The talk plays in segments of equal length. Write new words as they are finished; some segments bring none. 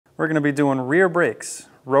We're going to be doing rear brakes,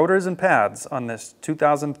 rotors and pads on this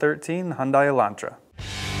 2013 Hyundai Elantra.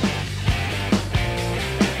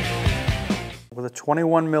 With a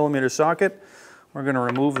 21mm socket, we're going to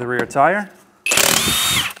remove the rear tire.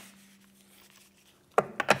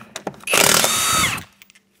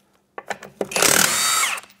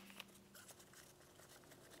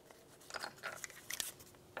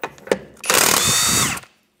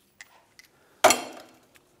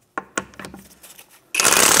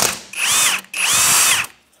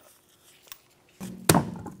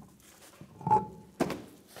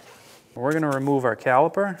 We're going to remove our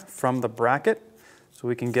caliper from the bracket so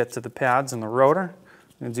we can get to the pads and the rotor.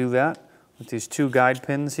 I'm going to do that with these two guide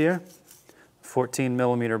pins here,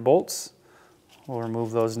 14mm bolts. We'll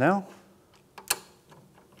remove those now.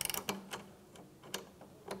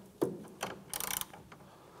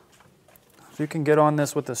 If you can get on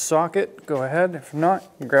this with the socket, go ahead. If not,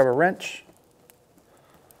 you grab a wrench.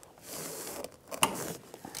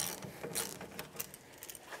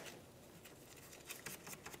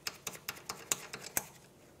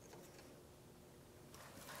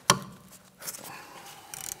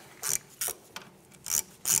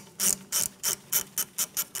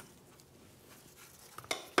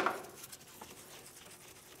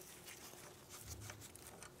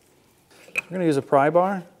 We're going to use a pry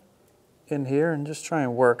bar in here and just try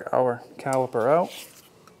and work our caliper out.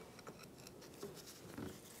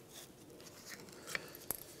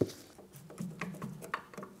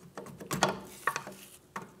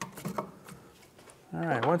 All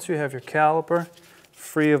right, once you have your caliper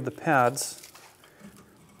free of the pads,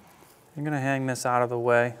 you're going to hang this out of the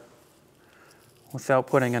way without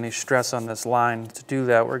putting any stress on this line. To do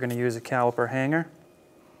that, we're going to use a caliper hanger.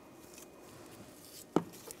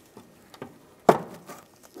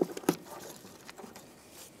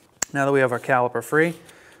 Now that we have our caliper free,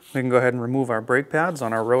 we can go ahead and remove our brake pads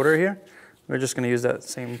on our rotor here. We're just going to use that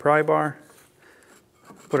same pry bar,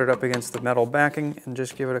 put it up against the metal backing, and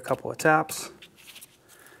just give it a couple of taps.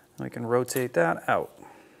 We can rotate that out.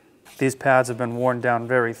 These pads have been worn down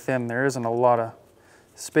very thin. There isn't a lot of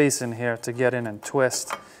space in here to get in and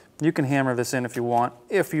twist. You can hammer this in if you want.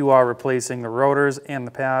 If you are replacing the rotors and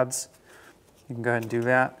the pads, you can go ahead and do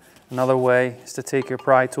that. Another way is to take your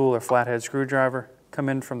pry tool or flathead screwdriver, come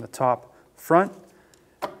in from the top front,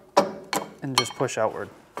 and just push outward.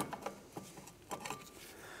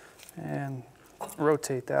 And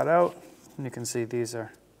rotate that out, and you can see these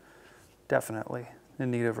are definitely in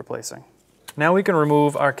need of replacing. Now we can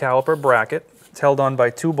remove our caliper bracket. It's held on by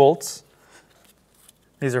two bolts.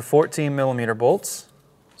 These are 14mm bolts.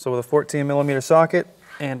 So with a 14mm socket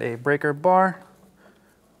and a breaker bar,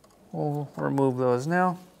 we'll remove those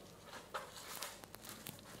now.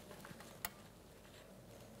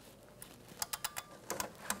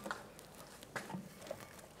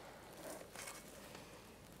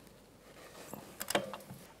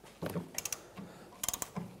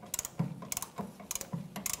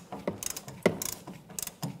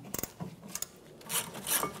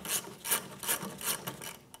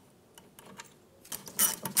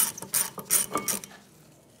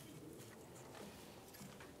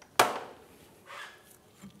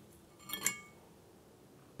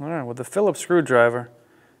 All right, with the Phillips screwdriver,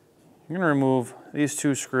 you're going to remove these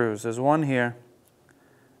two screws. There's one here,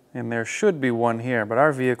 and there should be one here, but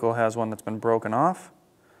our vehicle has one that's been broken off.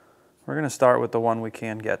 We're going to start with the one we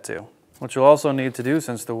can get to. What you'll also need to do,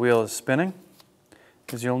 since the wheel is spinning,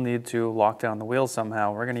 is you'll need to lock down the wheel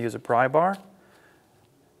somehow. We're going to use a pry bar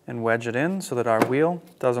and wedge it in so that our wheel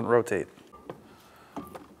doesn't rotate.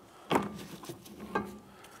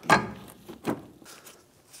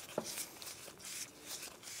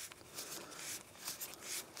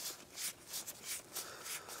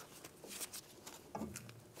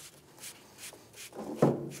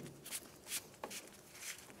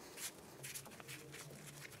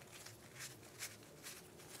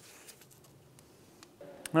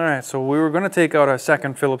 All right, so we were going to take out our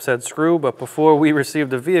second Phillips head screw, but before we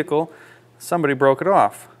received the vehicle, somebody broke it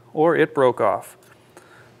off, or it broke off.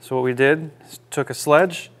 So what we did is took a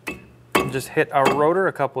sledge and just hit our rotor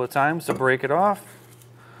a couple of times to break it off,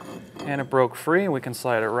 and it broke free, and we can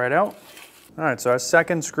slide it right out. All right, so our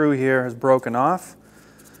second screw here is broken off.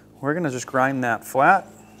 We're going to just grind that flat.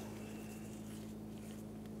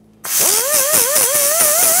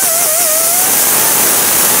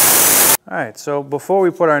 All right, so before we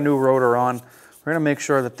put our new rotor on, we're going to make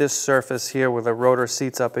sure that this surface here where the rotor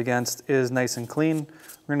seats up against is nice and clean.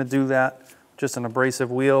 We're going to do that just an abrasive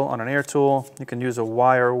wheel on an air tool. You can use a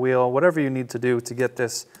wire wheel, whatever you need to do to get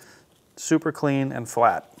this super clean and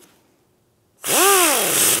flat.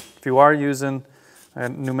 If you are using a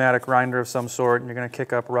pneumatic grinder of some sort and you're going to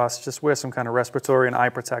kick up rust, just wear some kind of respiratory and eye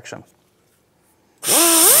protection.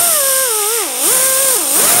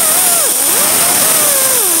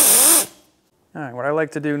 All right, what I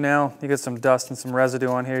like to do now, you get some dust and some residue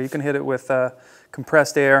on here, you can hit it with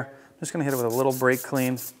compressed air. I'm just going to hit it with a little brake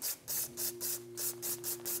clean.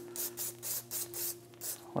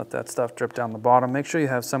 Let that stuff drip down the bottom. Make sure you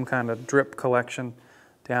have some kind of drip collection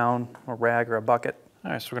down, a rag or a bucket.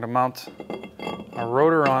 All right, so we're going to mount our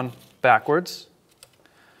rotor on backwards.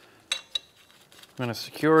 I'm going to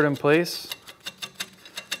secure it in place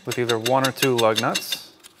with either 1 or 2 lug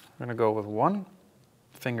nuts. I'm going to go with 1,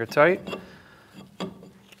 finger tight.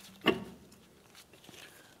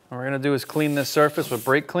 What we're going to do is clean this surface with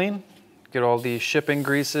brake clean, get all the shipping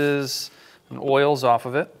greases and oils off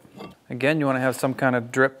of it. Again, you want to have some kind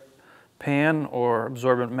of drip pan or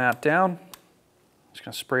absorbent mat down. Just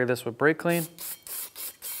going to spray this with brake clean.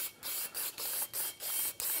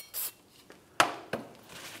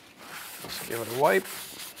 Just give it a wipe.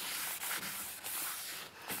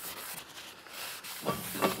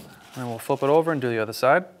 And we'll flip it over and do the other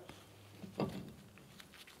side.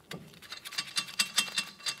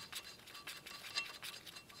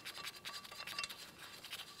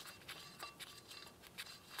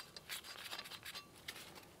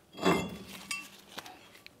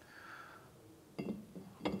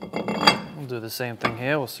 We'll do the same thing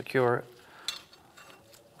here. We'll secure it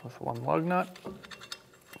with 1 lug nut.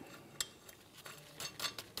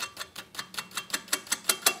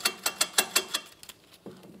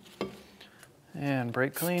 And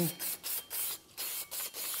brake clean.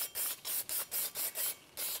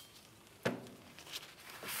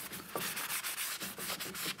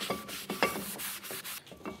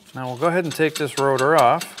 Now we'll go ahead and take this rotor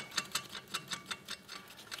off,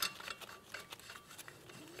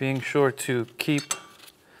 being sure to keep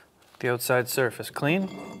the outside surface clean.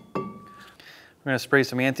 We're going to spray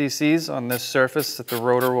some anti-seize on this surface that the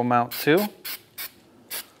rotor will mount to.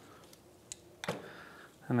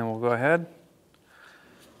 And then we'll go ahead,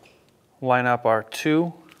 line up our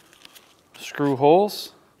 2 screw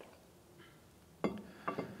holes,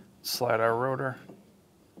 slide our rotor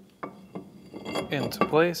into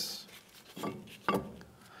place.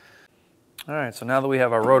 All right, so now that we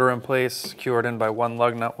have our rotor in place, secured in by 1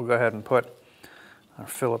 lug nut, we'll go ahead and put our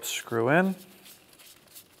Phillips screw in.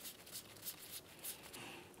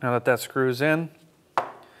 Now that that screw's in, you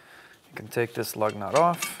can take this lug nut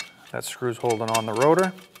off. That screw's holding on the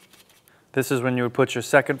rotor. This is when you would put your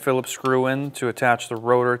second Phillips screw in to attach the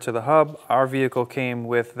rotor to the hub. Our vehicle came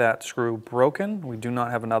with that screw broken. We do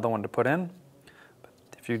not have another one to put in. But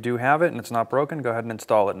if you do have it and it's not broken, go ahead and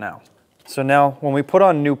install it now. So now when we put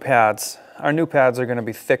on new pads, our new pads are going to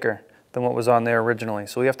be thicker than what was on there originally.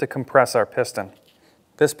 So we have to compress our piston.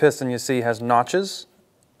 This piston you see has notches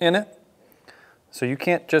in it. So you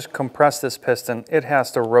can't just compress this piston, it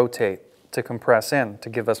has to rotate to compress in to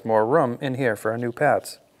give us more room in here for our new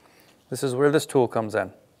pads. This is where this tool comes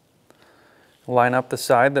in. Line up the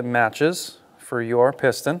side that matches for your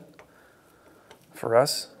piston. For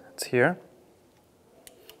us, it's here.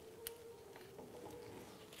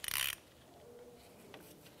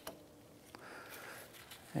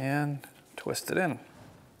 And twist it in.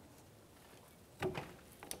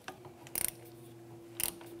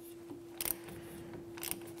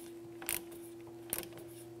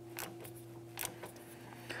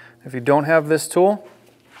 If you don't have this tool,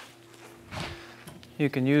 you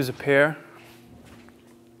can use a pair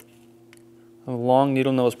of long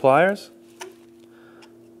needle nose pliers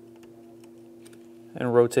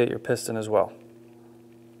and rotate your piston as well.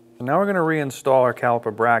 Now we're going to reinstall our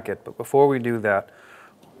caliper bracket, but before we do that,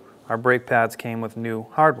 our brake pads came with new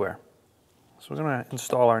hardware. So we're going to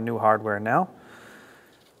install our new hardware now.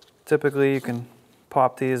 Typically you can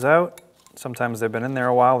pop these out. Sometimes they've been in there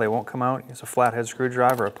a while, they won't come out. Use a flathead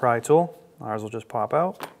screwdriver or a pry tool. Ours will just pop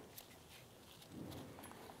out.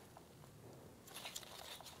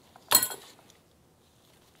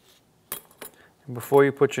 And before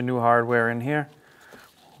you put your new hardware in here,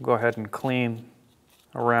 go ahead and clean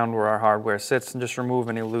around where our hardware sits and just remove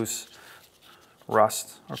any loose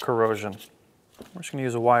rust or corrosion. We're just going to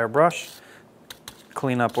use a wire brush,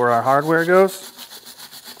 clean up where our hardware goes.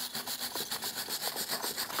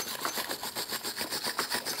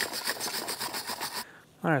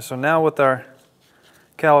 All right, so now with our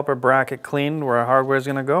caliper bracket cleaned where our hardware is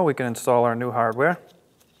going to go, we can install our new hardware.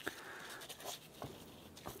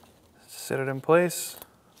 Sit it in place,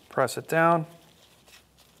 press it down.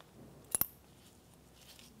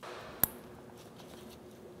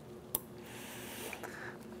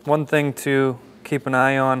 One thing to keep an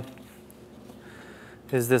eye on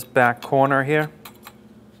is this back corner here.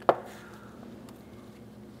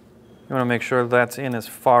 You want to make sure that's in as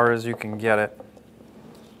far as you can get it.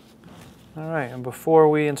 All right, and before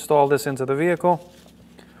we install this into the vehicle,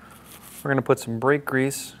 we're going to put some brake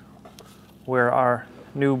grease where our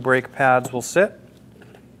new brake pads will sit,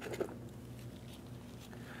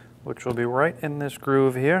 which will be right in this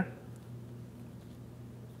groove here.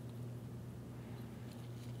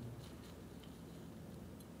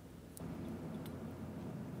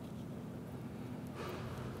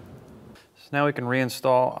 So now we can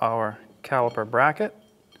reinstall our caliper bracket.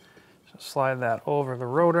 So slide that over the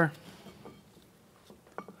rotor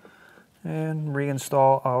and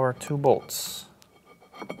reinstall our 2 bolts.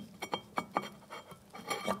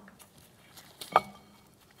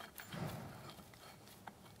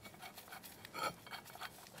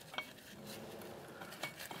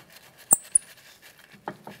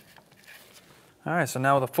 All right, so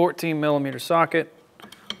now with a 14mm socket,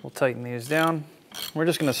 we'll tighten these down. We're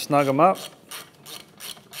just going to snug them up.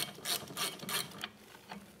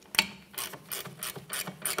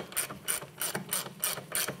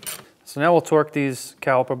 So now we'll torque these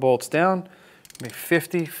caliper bolts down, be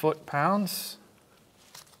 50 foot-pounds.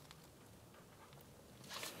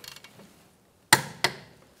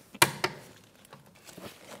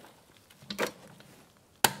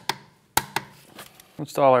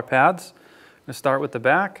 Install our pads. I'm going to start with the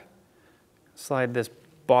back. Slide this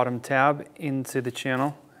bottom tab into the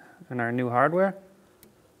channel in our new hardware.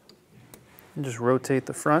 And just rotate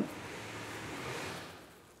the front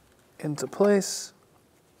into place.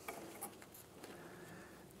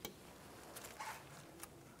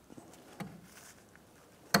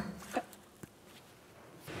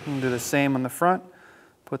 And do the same on the front.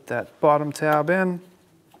 Put that bottom tab in.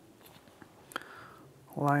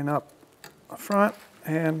 Line up the front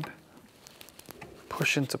and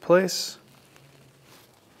push into place.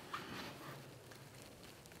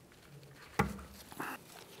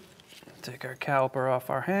 Take our caliper off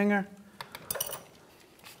our hanger.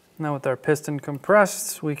 Now with our piston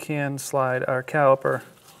compressed, we can slide our caliper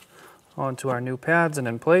onto our new pads and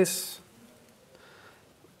in place.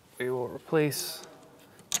 We will replace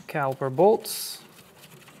caliper bolts.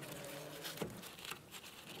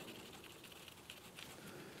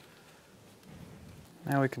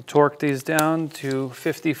 Now we can torque these down to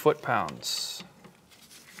 50 foot-pounds.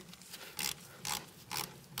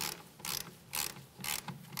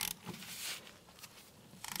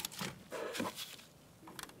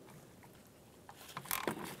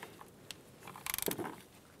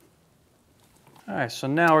 All right, so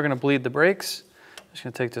now we're going to bleed the brakes. Just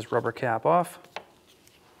going to take this rubber cap off.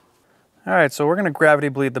 All right, so we're going to gravity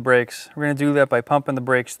bleed the brakes. We're going to do that by pumping the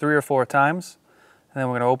brakes 3 or 4 times, and then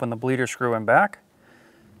we're going to open the bleeder screw and back.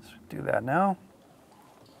 So do that now.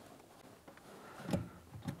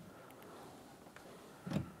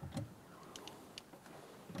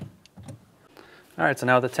 All right, so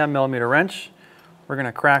now with a 10mm wrench, we're going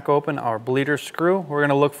to crack open our bleeder screw. What we're going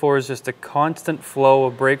to look for is just a constant flow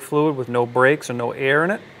of brake fluid with no brakes or no air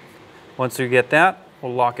in it. Once we get that,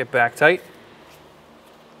 we'll lock it back tight.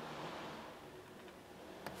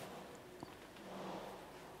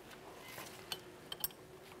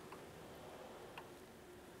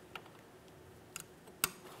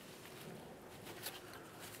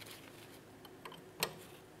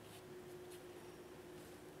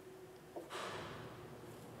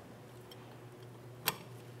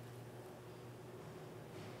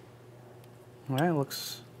 All right,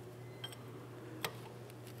 looks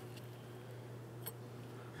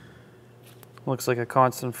like a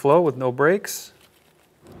constant flow with no brakes.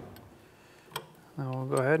 Now we'll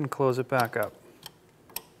go ahead and close it back up.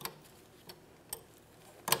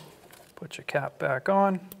 Put your cap back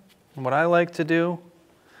on. And what I like to do,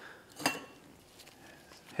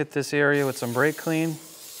 hit this area with some brake clean.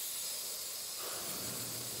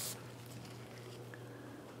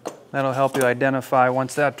 That'll help you identify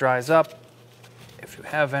once that dries up. If you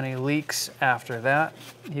have any leaks after that,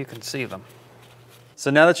 you can see them. So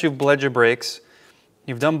now that you've bled your brakes,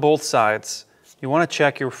 you've done both sides, you want to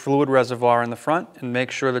check your fluid reservoir in the front and make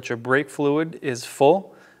sure that your brake fluid is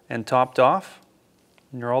full and topped off,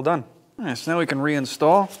 and you're all done. All right, so now we can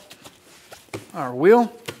reinstall our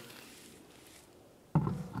wheel.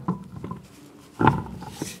 I'm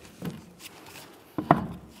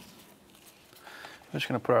just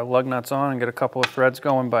going to put our lug nuts on and get a couple of threads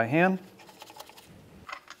going by hand.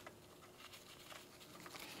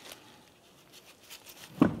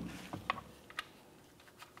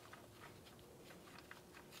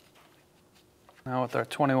 Now with our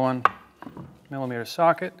 21mm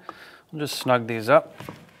socket, we'll just snug these up.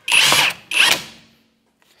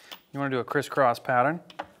 You want to do a crisscross pattern.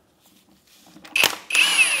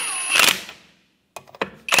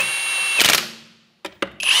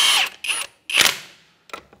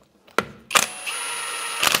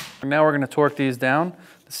 Now we're going to torque these down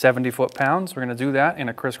to 70 foot-pounds. We're going to do that in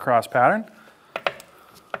a crisscross pattern.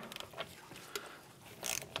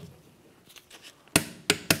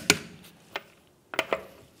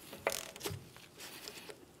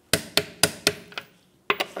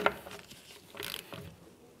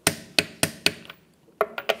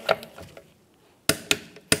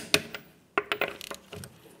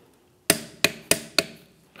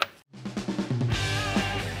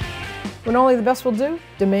 When only the best will do,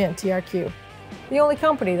 demand TRQ. The only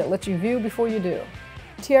company that lets you view before you do.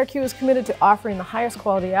 TRQ is committed to offering the highest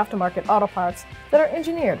quality aftermarket auto parts that are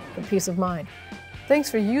engineered for peace of mind. Thanks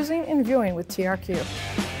for using and viewing with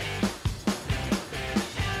TRQ.